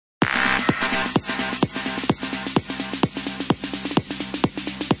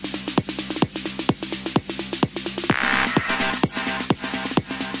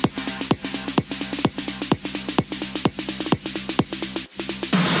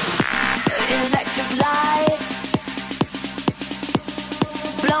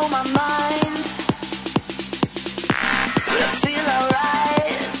blow my mind, but I feel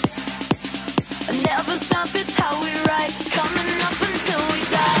alright. I never stop, it's how we ride, coming up until we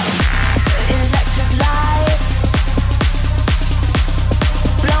die. Electric lights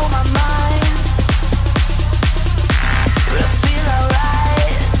blow my mind, but I feel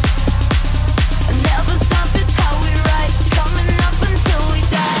alright. I never stop, it's how we ride, coming up until we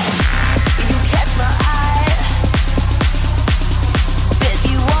die. You catch my eye, bet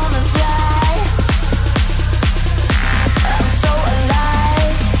you wanna fly. I'm so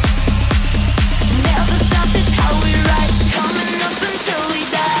alive. Never stop, it's how we ride, coming up until we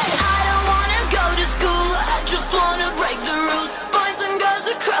die. I don't wanna go to school, I just wanna break the rules. Boys and girls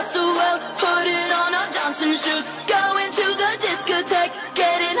across the world, put it on our dancing shoes. Going to the discotheque,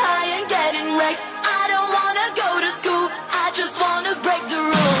 getting high and getting wrecked. I don't wanna go to school, I just wanna break the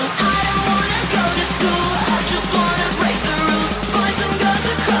rules. I don't wanna go to school, I just wanna break the rules. Boys and girls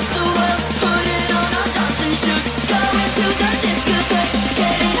across the world, put it on our dancing shoes. Going to the discotheque,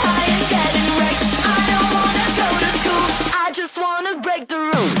 getting high and getting wrecked. I don't wanna go to school, I just wanna break the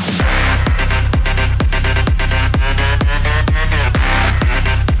rules.